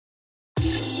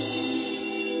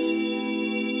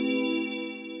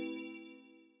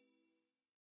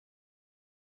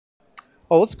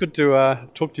Oh, it's good to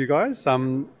talk to you guys.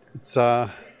 It's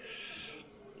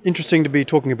interesting to be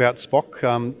talking about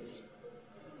Spock.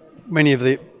 Many of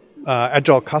the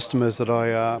agile customers that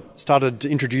I started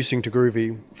introducing to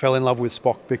Groovy fell in love with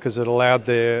Spock because it allowed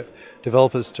their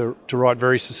developers to write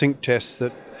very succinct tests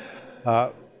that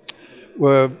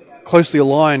were closely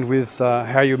aligned with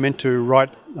how you're meant to write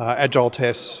agile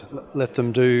tests, let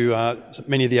them do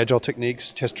many of the agile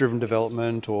techniques, test-driven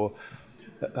development, or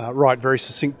write very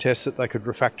succinct tests that they could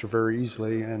refactor very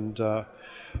easily. And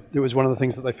it was one of the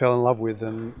things that they fell in love with,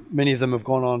 and many of them have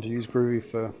gone on to use Groovy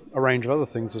for a range of other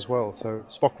things as well. So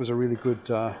Spock was a really good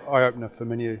eye-opener for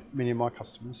many of my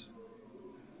customers.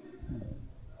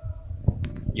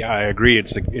 Yeah, I agree.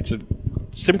 It's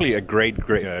simply a great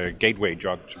gateway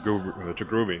drug to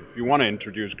Groovy. If you want to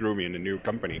introduce Groovy in a new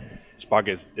company, Spock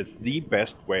is the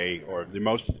best way, or the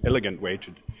most elegant way,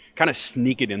 to kind of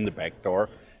sneak it in the back door.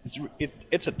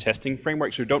 It's a testing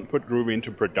framework, so you don't put Groovy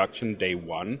into production day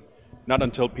one. Not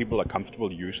until people are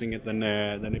comfortable using it, then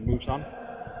it moves on.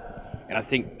 And I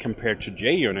think compared to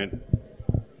JUnit,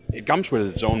 it comes with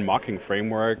its own mocking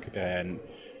framework, and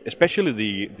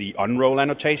especially the unroll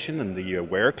annotation and the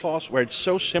where clause, where it's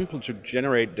so simple to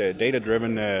generate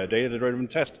data-driven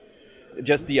test.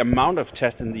 Just the amount of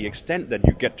test and the extent that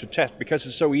you get to test, because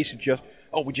it's so easy to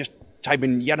we just type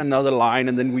in yet another line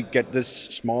and then we get this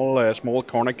small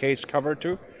corner case cover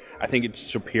too. I think it's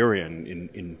superior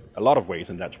in a lot of ways,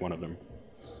 and that's one of them.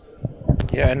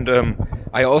 Yeah, and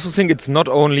I also think it's not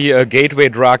only a gateway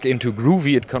drug into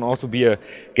Groovy, it can also be a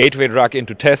gateway drug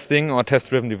into testing or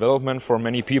test-driven development for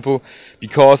many people,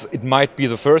 because it might be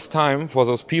the first time for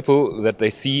those people that they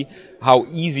see how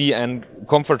easy and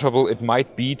comfortable it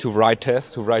might be to write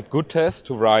tests, to write good tests,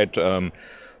 to write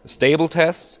stable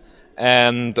tests.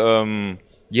 And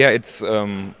yeah, it's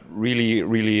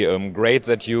really great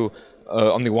that you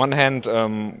on the one hand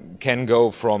can go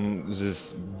from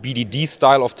this BDD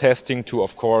style of testing to,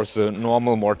 of course, the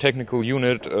normal, more technical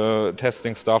unit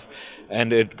testing stuff,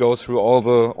 and it goes through all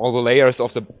the layers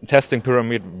of the testing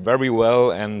pyramid very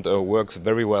well, and works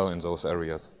very well in those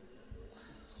areas.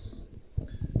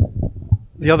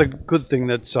 The other good thing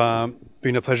that's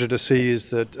been a pleasure to see is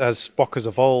that as Spock has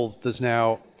evolved, there's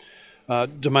now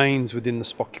domains within the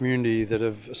Spock community that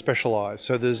have specialized.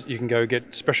 So you can go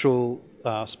get special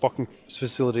Spock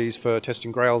facilities for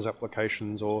testing Grails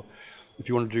applications, or if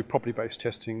you want to do property-based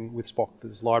testing with Spock,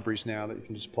 there's libraries now that you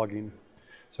can just plug in.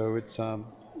 So it's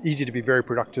easy to be very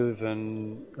productive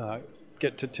and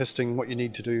get to testing what you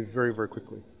need to do very, very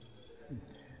quickly.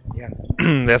 Yeah,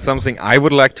 there's something I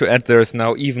would like to add. There is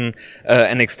now even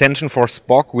an extension for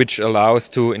Spock which allows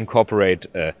to incorporate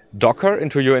Docker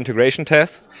into your integration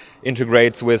tests.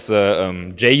 Integrates with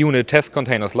JUnit test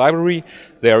containers library.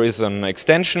 There is an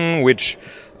extension which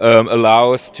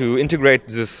allows to integrate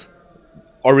this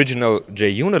original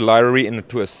JUnit library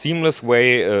into a seamless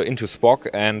way into Spock,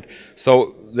 and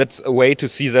so that's a way to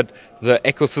see that the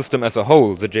ecosystem as a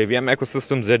whole, the JVM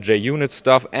ecosystem, the JUnit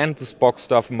stuff and the Spock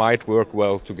stuff might work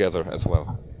well together as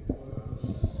well.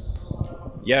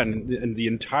 Yeah, and the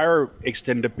entire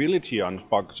extendability on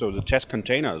Spock, so the test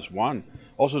container is one.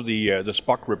 Also the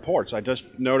Spock reports. I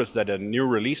just noticed that a new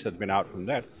release has been out from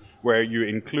that, where you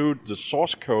include the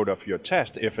source code of your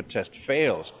test if a test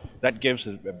fails. That gives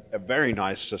a very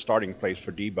nice starting place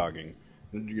for debugging.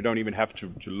 You don't even have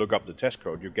to look up the test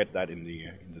code. You get that in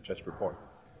the test report.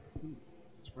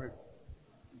 That's great.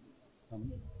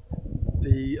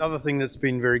 The other thing that's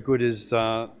been very good is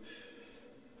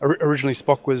originally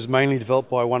Spock was mainly developed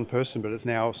by one person, but it's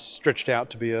now stretched out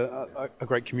to be a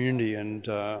great community, and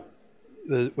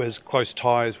there's close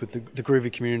ties with the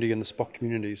Groovy community and the Spock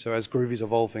community. So as Groovy's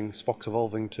evolving, Spock's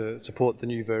evolving to support the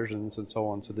new versions and so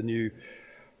on. So the new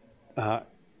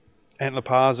Antler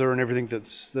parser and everything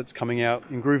that's coming out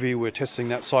in Groovy, we're testing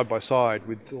that side by side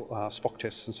with Spock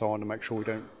tests and so on to make sure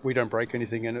we don't break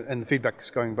anything, and the feedback is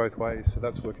going both ways. So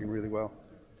that's working really well.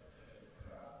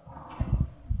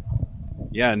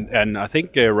 Yeah, and I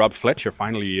think Rob Fletcher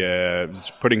finally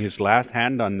is putting his last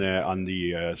hand on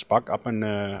the Spock up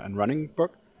and running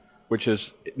book, which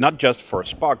is not just for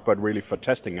Spock but really for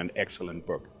testing an excellent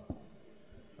book.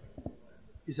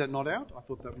 Is that not out? I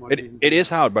thought that might be. It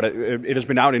is out, but it has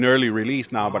been out in early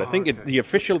release now. But I think the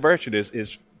official version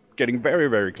is getting very,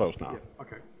 very close now. Yeah,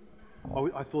 okay. Oh,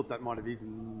 I thought that might have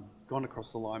even gone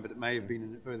across the line, but it may have been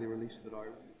an early release that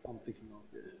I'm thinking of.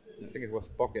 I think it was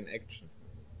Spock in action.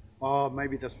 Oh,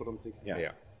 maybe that's what I'm thinking.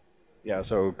 Yeah.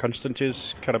 So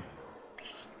Konstantin's kind of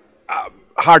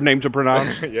hard name to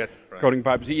pronounce. Yes. Right. Coding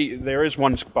pipes. There is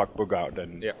one Spock book out,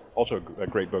 and also a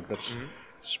great book. That's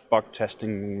Spock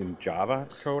testing Java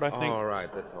code, I think. Oh,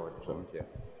 right. That's how it's called. Yes.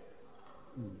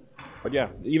 But yeah,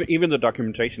 even the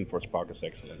documentation for Spock is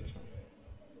excellent.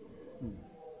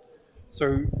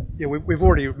 So yeah, we've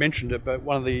already mentioned it, but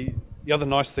one of the other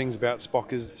nice things about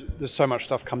Spock is there's so much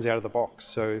stuff comes out of the box.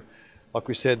 So like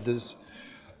we said, there's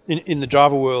in the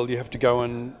Java world, you have to go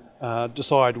and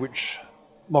decide which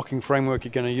mocking framework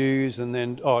you're going to use, and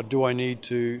then, do I need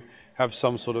to have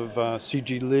some sort of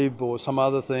CGlib or some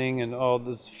other thing? And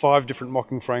there's 5 different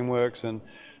mocking frameworks, and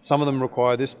some of them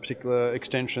require this particular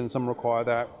extension, some require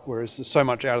that, whereas there's so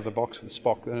much out of the box with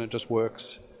Spock, and it just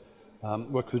works.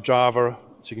 Works with Java,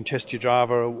 so you can test your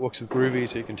Java. It works with Groovy,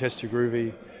 so you can test your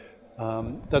Groovy.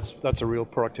 That's a real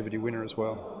productivity winner as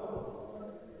well.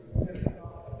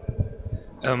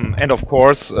 And of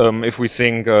course, if we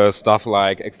think stuff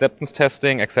like acceptance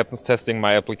testing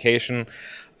my application,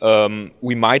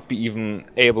 we might be even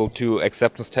able to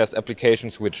acceptance test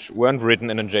applications which weren't written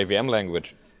in a JVM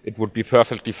language. It would be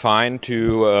perfectly fine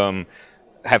to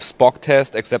have Spock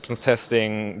test, acceptance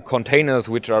testing containers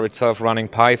which are itself running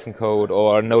Python code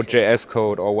or Node.js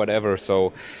code or whatever.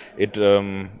 So it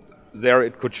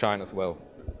could shine as well.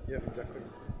 Yeah, exactly.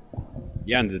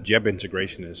 Yeah, and the JEB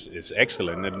integration is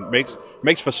excellent. It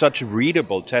makes for such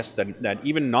readable tests that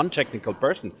even non-technical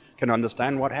person can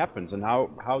understand what happens and how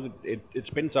it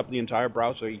spins up the entire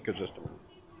browser ecosystem.